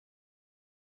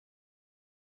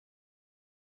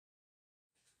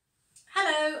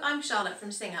Hello, I'm Charlotte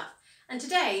from Sing Up, and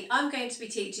today I'm going to be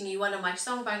teaching you one of my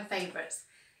songbound favourites.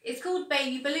 It's called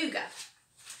Baby Beluga,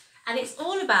 and it's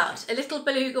all about a little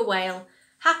beluga whale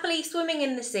happily swimming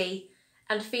in the sea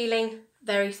and feeling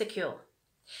very secure.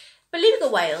 Beluga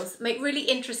whales make really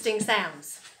interesting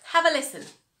sounds. Have a listen.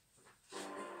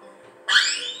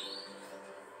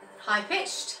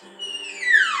 High-pitched,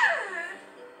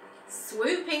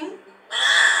 swooping,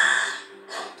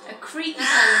 a creaky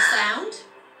kind of sound,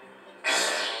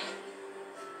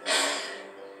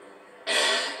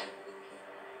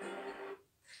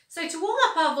 so to warm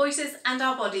up our voices and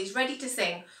our bodies ready to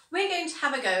sing, we're going to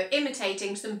have a go at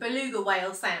imitating some beluga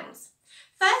whale sounds.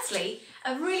 Firstly,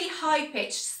 a really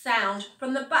high-pitched sound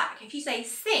from the back. If you say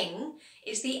sing,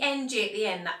 it's the NG at the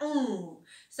end, that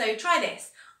So try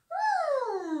this.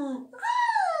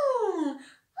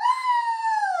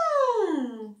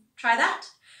 Try that.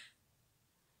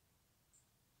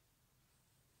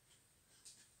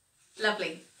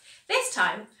 Lovely. This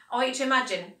time, I want you to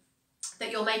imagine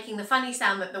that you're making the funny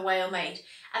sound that the whale made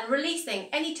and releasing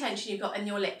any tension you've got in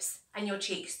your lips and your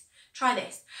cheeks. Try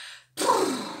this.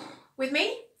 With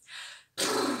me.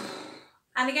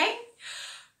 And again.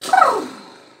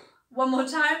 One more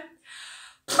time.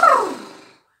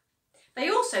 They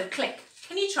also click.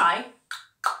 Can you try?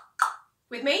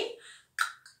 With me.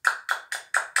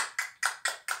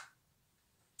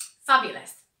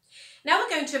 Fabulous. Now we're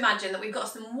going to imagine that we've got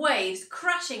some waves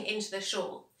crashing into the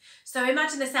shore. So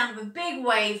imagine the sound of a big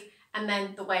wave and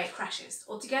then the way it crashes.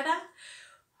 All together.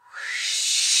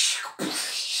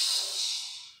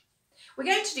 We're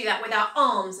going to do that with our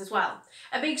arms as well.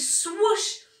 A big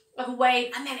swoosh of a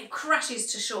wave and then it crashes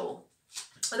to shore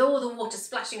with all the water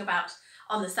splashing about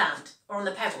on the sand or on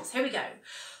the pebbles. Here we go.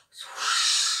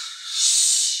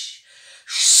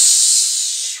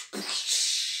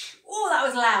 Oh, that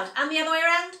was loud. And the other way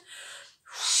around.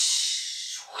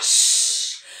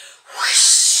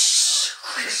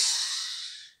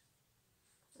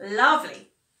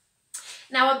 Lovely.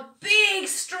 Now a big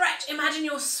stretch. Imagine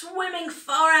you're swimming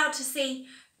far out to sea.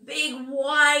 Big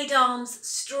wide arms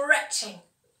stretching.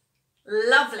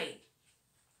 Lovely.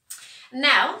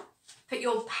 Now put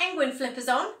your penguin flippers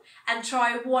on and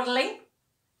try waddling.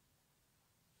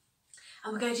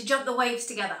 And we're going to jump the waves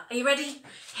together. Are you ready?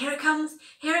 Here it comes,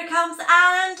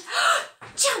 and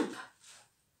jump!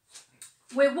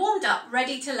 We're warmed up,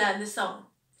 ready to learn the song.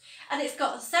 And it's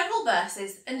got several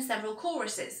verses and several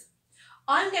choruses.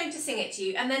 I'm going to sing it to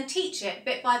you and then teach it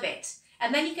bit by bit.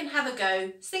 And then you can have a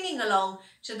go singing along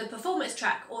to the performance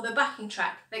track or the backing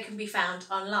track that can be found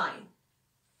online.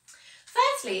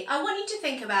 Firstly, I want you to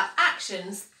think about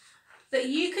actions that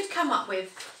you could come up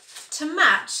with to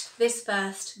match this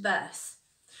first verse.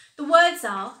 The words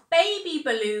are, baby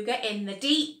beluga in the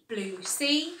deep blue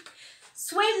sea,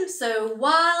 swim so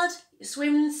wild,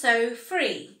 swim so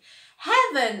free,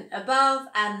 heaven above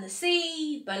and the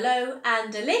sea below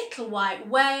and a little white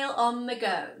whale on the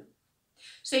go.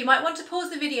 So you might want to pause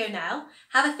the video now,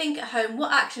 have a think at home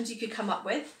what actions you could come up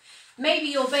with. Maybe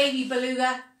your baby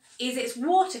beluga is its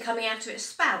water coming out of its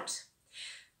spout.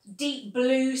 Deep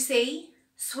blue sea,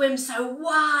 swim so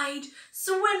wide,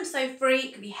 swim so free,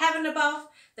 it could be heaven above,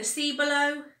 the sea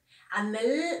below, and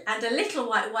a little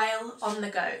white whale on the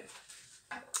go.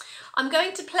 I'm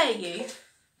going to play you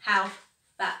how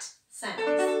that sounds.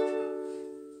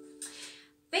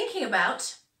 Thinking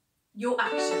about your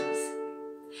actions.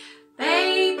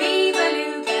 Baby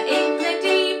beluga in the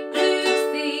deep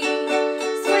blue sea,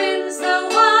 swim so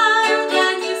wild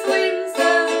and you swim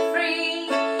so free,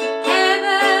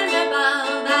 heaven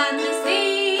above and the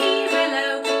sea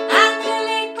below, and the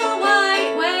little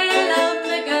white whale on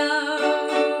the go.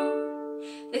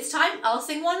 This time I'll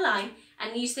sing one line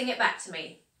and you sing it back to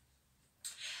me.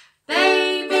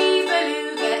 Baby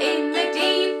beluga in the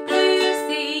deep blue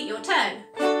sea. Your turn.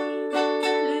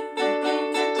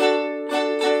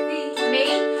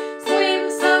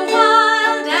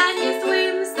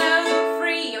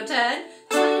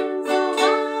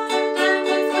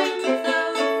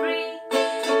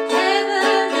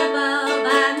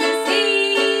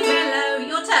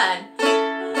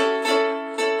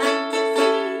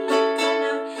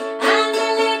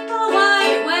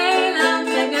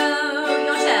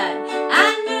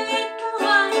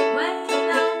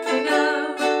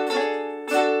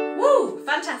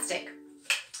 Fantastic.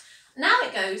 Now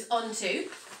it goes on to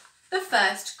the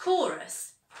first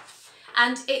chorus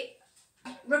and it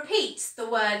repeats the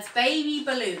words baby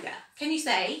beluga. Can you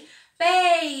say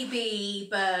baby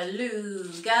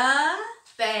beluga,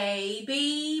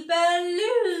 baby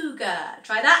beluga?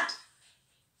 Try that.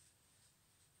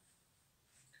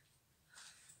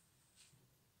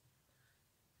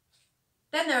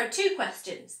 Then there are two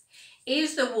questions.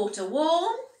 Is the water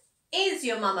warm? Is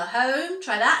your mama home?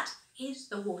 Try that. Is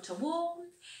the water warm?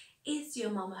 Is your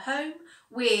mama home?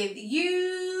 With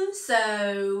you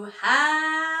so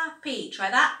happy. Try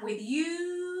that. With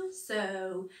you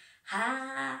so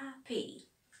happy.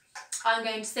 I'm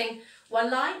going to sing one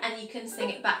line and you can sing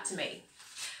it back to me.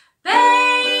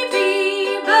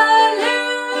 Baby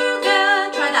beluga.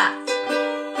 Try that.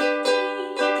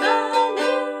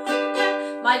 Beluga.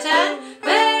 My turn.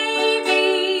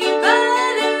 Baby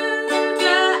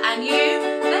beluga. And you.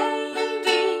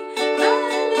 Baby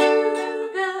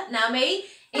beluga. Now me.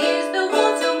 Is the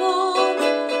water warm?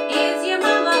 Is your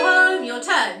mama home? Your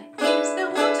turn. Is the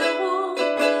water warm?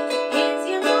 Is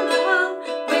your mama home?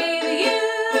 With you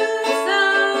so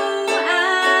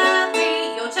happy.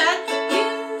 Your turn. You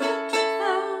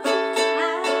so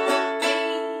happy.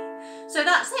 So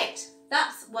that's it.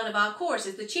 That's one of our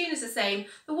choruses. The tune is the same.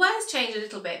 The words change a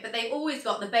little bit, but they've always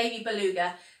got the Baby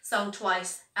Beluga sung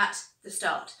twice at the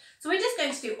start. So we're just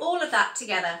going to do all of that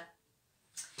together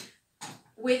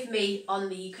with me on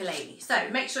the ukulele. So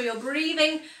make sure you're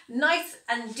breathing nice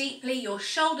and deeply. Your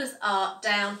shoulders are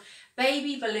down.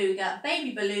 Baby beluga,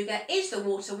 is the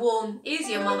water warm? Is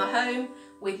your mama home?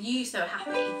 With you so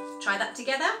happy. Try that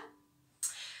together.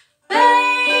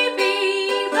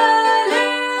 Baby beluga,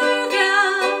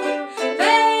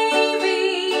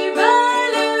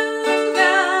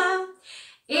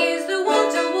 is the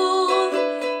water warm?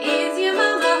 Is your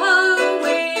mama home?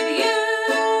 With you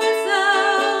so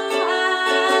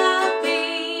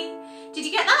happy. Did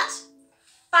you get that?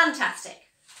 Fantastic.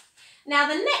 Now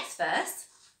the next verse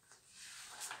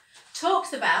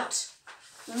talks about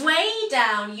way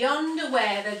down yonder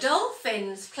where the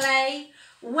dolphins play,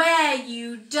 where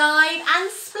you dive and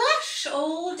splash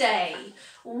all day.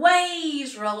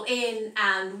 Waves roll in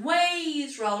and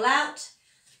waves roll out.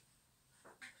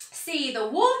 See the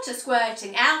water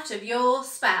squirting out of your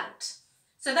spout.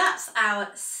 So that's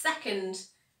our second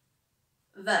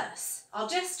verse. I'll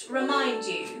just remind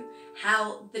you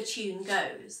how the tune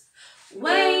goes.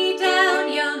 Way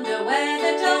down yonder where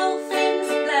the dolphins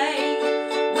play,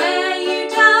 where you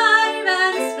dive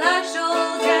and splash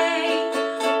all day.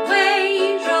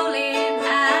 Waves roll in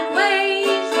and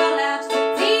waves roll out.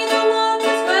 See the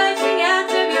water squirting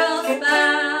out of your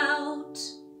spout.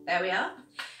 There we are.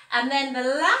 And then the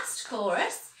last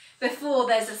chorus, before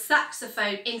there's a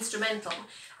saxophone instrumental.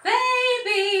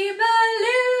 Baby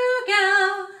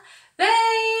beluga,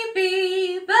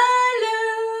 baby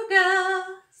beluga.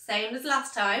 Same as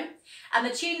last time. And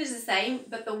the tune is the same,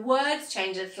 but the words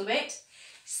change a little bit.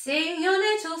 Sing your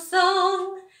little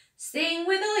song, sing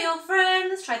with all your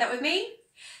friends. Try that with me.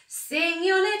 Sing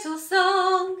your little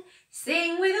song,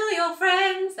 sing with all your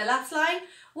friends. The last line.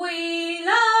 We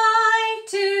like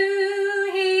to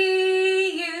hear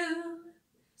you.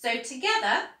 So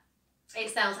together, it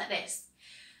sounds like this.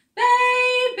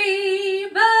 Baby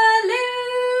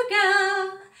beluga,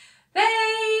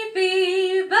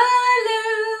 baby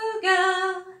beluga,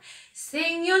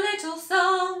 sing your little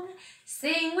song,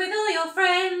 sing with all your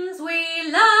friends.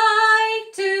 We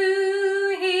like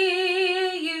to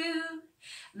hear you.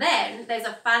 Then there's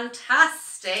a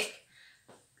fantastic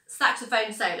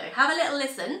saxophone solo. Have a little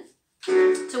listen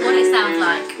to what it sounds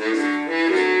like.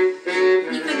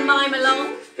 You can mime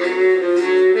along.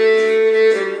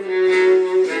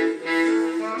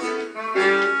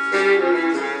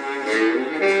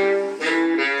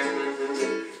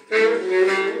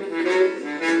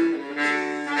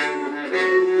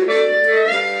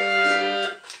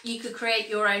 You could create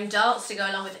your own dance to go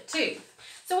along with it too.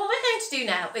 So what we're going to do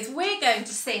now is we're going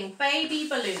to sing Baby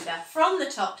Beluga from the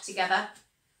top together.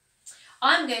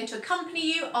 I'm going to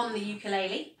accompany you on the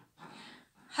ukulele.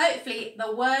 Hopefully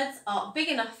the words are big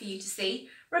enough for you to see.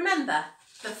 Remember,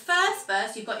 the first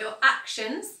verse, you've got your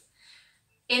actions.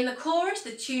 In the chorus,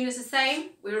 the tune is the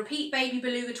same. We repeat Baby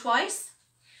Beluga twice.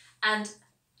 And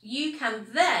you can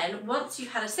then, once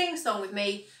you've had a sing-song with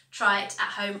me, try it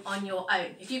at home on your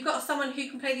own. If you've got someone who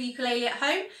can play the ukulele at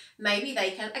home, maybe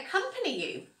they can accompany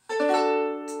you.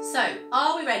 So,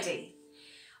 are we ready?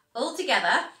 All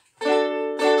together.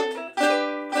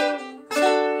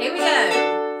 Here we go.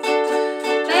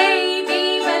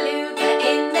 Baby beluga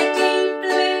in the deep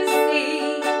blue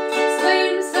sea,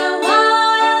 swim so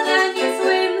wild and you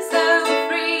swim so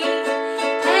free.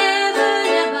 Heaven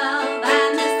above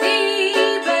and the sea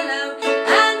below,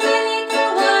 and the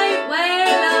little white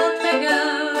whale on the go.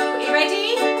 You ready?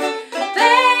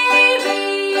 Baby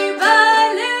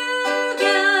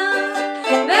beluga,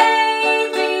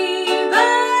 baby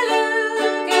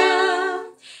beluga,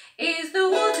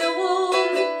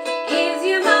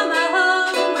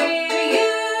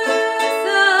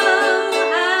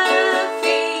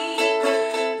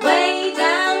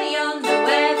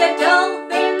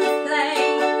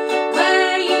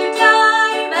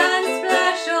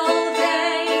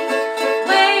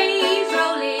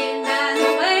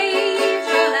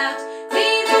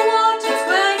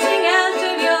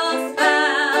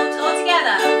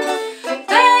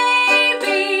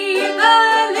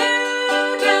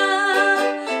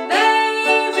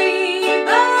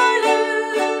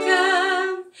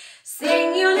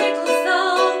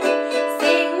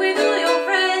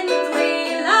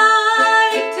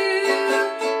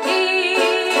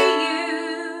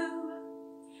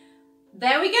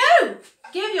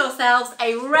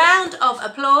 a round of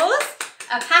applause,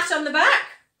 a pat on the back.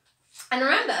 And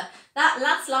remember, that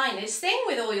last line is sing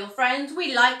with all your friends.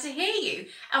 We like to hear you,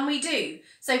 and we do.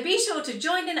 So be sure to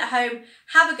join in at home,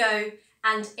 have a go,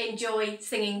 and enjoy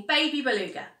singing Baby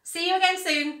Beluga. See you again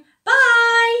soon.